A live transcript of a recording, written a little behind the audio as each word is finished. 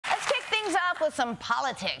things off with some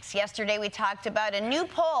politics. Yesterday, we talked about a new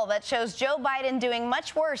poll that shows Joe Biden doing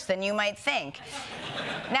much worse than you might think.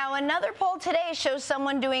 Now, another poll today shows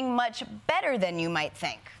someone doing much better than you might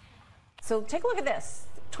think. So take a look at this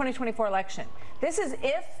 2024 election. This is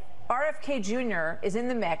if RFK Jr. is in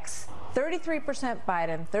the mix, 33%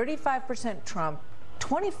 Biden, 35% Trump,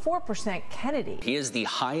 24% Kennedy. He is the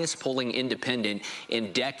highest polling independent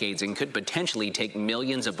in decades and could potentially take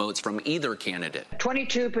millions of votes from either candidate.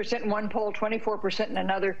 22% in one poll, 24% in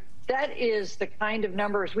another. That is the kind of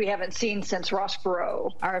numbers we haven't seen since Ross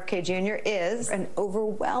Perot. RFK Jr. is an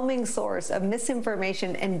overwhelming source of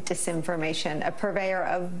misinformation and disinformation, a purveyor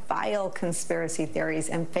of vile conspiracy theories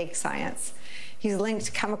and fake science. He's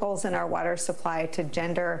linked chemicals in our water supply to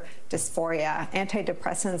gender dysphoria,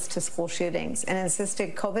 antidepressants to school shootings, and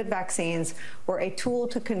insisted COVID vaccines were a tool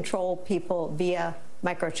to control people via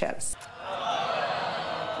microchips.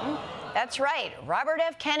 That's right. Robert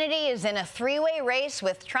F. Kennedy is in a three-way race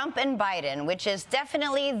with Trump and Biden, which is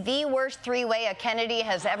definitely the worst three-way a Kennedy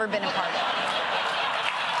has ever been a part of.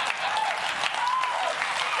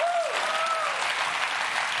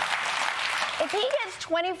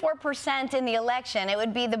 24% in the election, it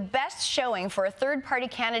would be the best showing for a third-party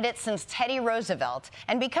candidate since Teddy Roosevelt.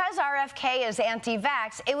 And because RFK is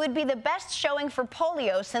anti-vax, it would be the best showing for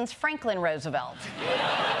polio since Franklin Roosevelt.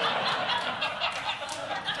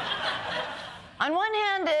 On one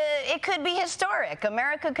hand, it could be historic.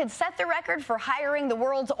 America could set the record for hiring the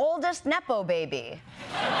world's oldest Nepo baby.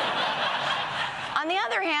 On the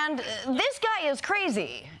other hand, this guy is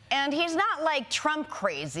crazy. And he's not like Trump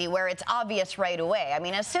crazy, where it's obvious right away. I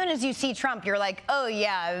mean, as soon as you see Trump, you're like, oh,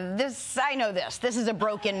 yeah, I know this. This is a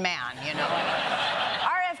broken man, you know?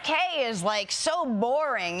 RFK is, like, so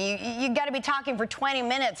boring. You got to be talking for 20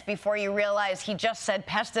 minutes before you realize he just said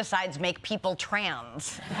pesticides make people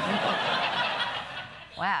trans.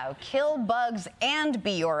 Wow, kill bugs and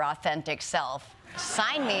be your authentic self.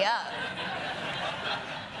 Sign me up.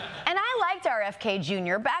 And I liked RFK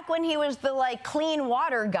Jr. back when he was the, like, clean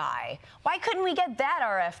water guy. Why couldn't we get that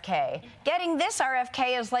RFK? Getting this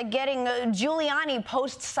RFK is like getting a Giuliani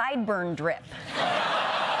post-sideburn drip.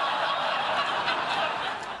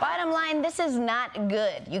 Bottom line, this is not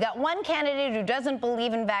good. You got one candidate who doesn't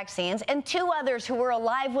believe in vaccines and two others who were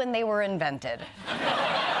alive when they were invented.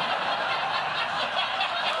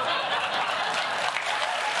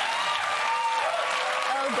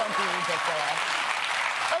 Oh, don't be ridiculous.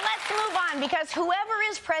 Move on, because whoever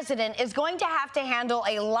is president is going to have to handle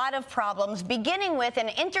a lot of problems, beginning with an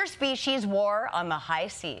interspecies war on the high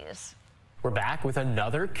seas. We're back with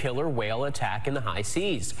another killer whale attack in the high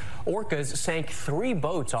seas. Orcas sank 3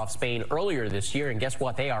 boats off Spain earlier this year, and guess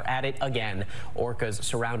what? They are at it again. Orcas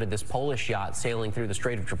surrounded this Polish yacht sailing through the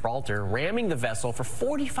Strait of Gibraltar, ramming the vessel for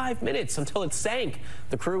 45 minutes until it sank.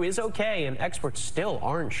 The crew is okay, and experts still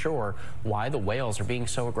aren't sure why the whales are being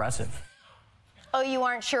so aggressive. Oh, you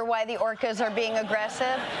aren't sure why the orcas are being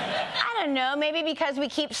aggressive? I don't know, maybe because we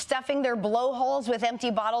keep stuffing their blowholes with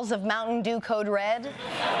empty bottles of Mountain Dew Code Red?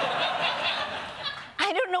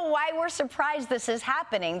 I don't know why we're surprised this is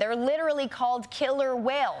happening. They're literally called killer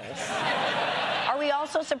whales. Are we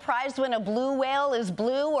also surprised when a blue whale is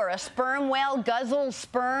blue or a sperm whale guzzles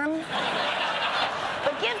sperm?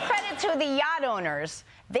 But give credit to the yacht owners.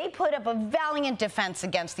 They put up a valiant defense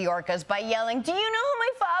against the orcas by yelling, "Do you know who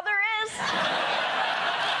my father is?"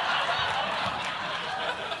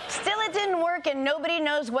 Still, it didn't work, and nobody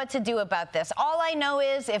knows what to do about this. All I know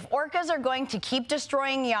is if orcas are going to keep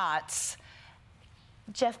destroying yachts,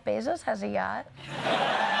 Jeff Bezos has a yacht.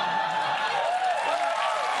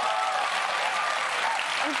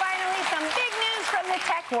 And finally, some big news from the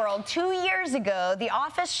tech world. 2 years ago, the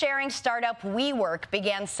office-sharing startup WeWork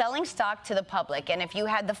began selling stock to the public. And if you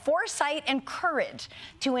had the foresight and courage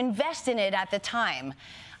to invest in it at the time,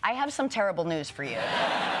 I have some terrible news for you.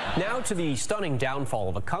 Now to the stunning downfall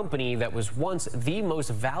of a company that was once the most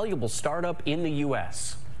valuable startup in the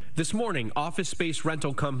U.S. This morning, office space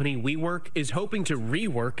rental company WeWork is hoping to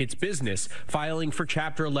rework its business, filing for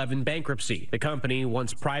Chapter 11 bankruptcy. The company,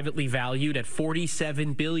 once privately valued at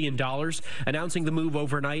 $47 billion, announcing the move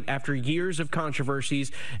overnight after years of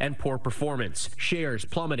controversies and poor performance. Shares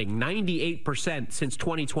plummeting 98% since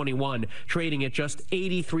 2021, trading at just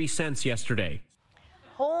 83 cents yesterday.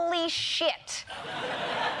 Holy shit.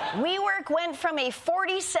 WeWork went from a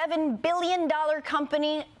 $47 billion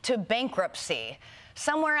company to bankruptcy.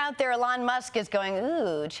 Somewhere out there, Elon Musk is going,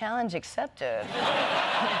 ooh, challenge accepted.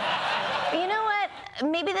 You know what?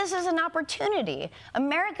 Maybe this is an opportunity.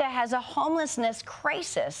 America has a homelessness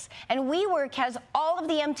crisis, and WeWork has all of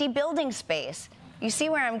the empty building space. You see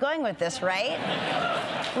where I'm going with this, right?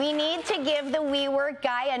 We need to give the WeWork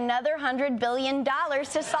guy another $100 billion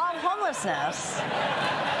to solve homelessness.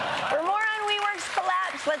 For more on WeWork's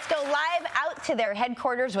collapse, let's go live out to their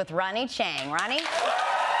headquarters with Ronny Chieng. Ronny?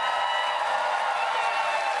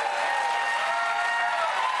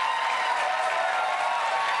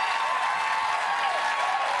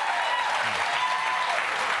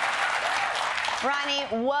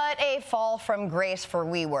 Ronny, what a fall from grace for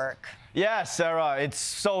WeWork. Yes, Sarah, it's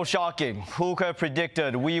so shocking. Who could have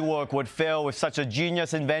predicted WeWork would fail with such a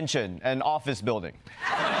genius invention, an office building?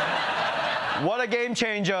 What a game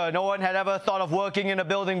changer. No one had ever thought of working in a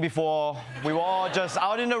building before. We were all just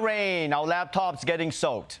out in the rain, our laptops getting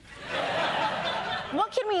soaked.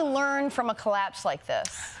 What can we learn from a collapse like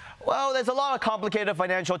this? Well, there's a lot of complicated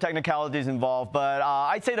financial technicalities involved, but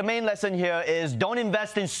I'd say the main lesson here is don't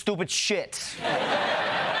invest in stupid shit.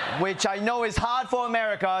 Which I know is hard for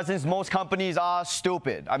America since most companies are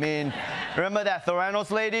stupid. I mean, remember that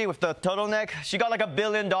Theranos lady with the turtleneck? She got like $1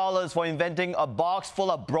 billion for inventing a box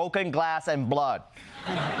full of broken glass and blood.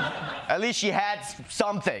 At least she had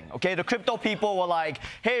something, okay? The crypto people were like,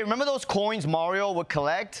 hey, remember those coins Mario would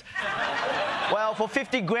collect? Well, for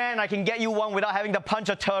 50 grand, I can get you one without having to punch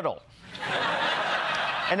a turtle.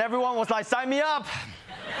 And everyone was like, sign me up.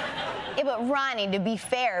 Yeah, but Ronny, to be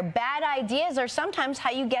fair, bad ideas are sometimes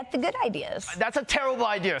how you get the good ideas. That's a terrible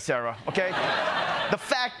idea, Sarah, okay? The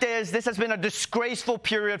fact is, this has been a disgraceful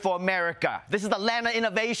period for America. This is the land of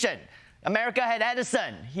innovation. America had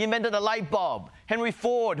Edison. He invented the light bulb. Henry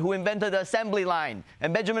Ford, who invented the assembly line.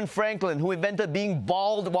 And Benjamin Franklin, who invented being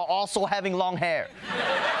bald while also having long hair.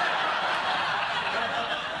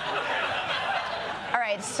 All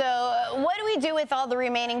right, so what do we do with all the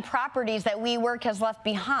remaining properties that WeWork has left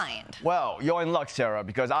behind? Well, you're in luck, Sarah,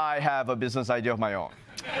 because I have a business idea of my own.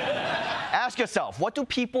 Ask yourself, what do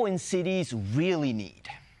people in cities really need?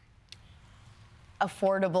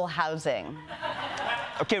 Affordable housing.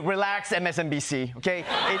 Okay, relax, MSNBC, okay?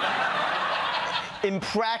 In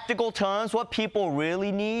practical terms, what people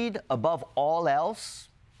really need, above all else,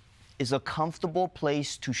 is a comfortable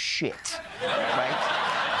place to shit, right?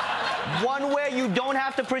 One where you don't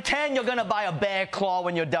have to pretend you're gonna buy a bear claw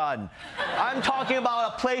when you're done. I'm talking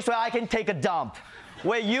about a place where I can take a dump,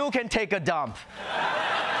 where you can take a dump.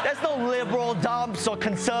 There's no liberal dumps or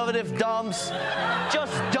conservative dumps,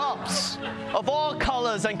 just dumps of all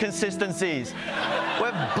colors and consistencies,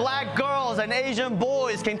 where black girls and Asian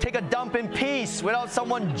boys can take a dump in peace without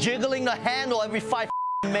someone jiggling the handle every 5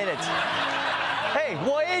 minutes. Hey,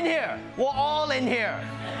 we're in here. We're all in here.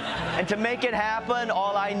 And to make it happen,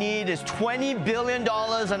 all I need is $20 billion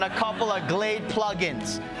and a couple of Glade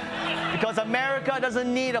plugins. Because America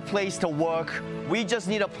doesn't need a place to work. We just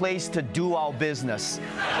need a place to do our business.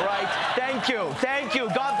 All right? Thank you. Thank you.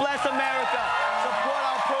 God bless America. Support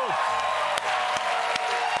our proof.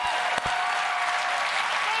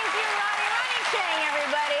 Thank you, Ronny. Ronny Chieng,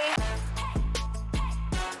 everybody.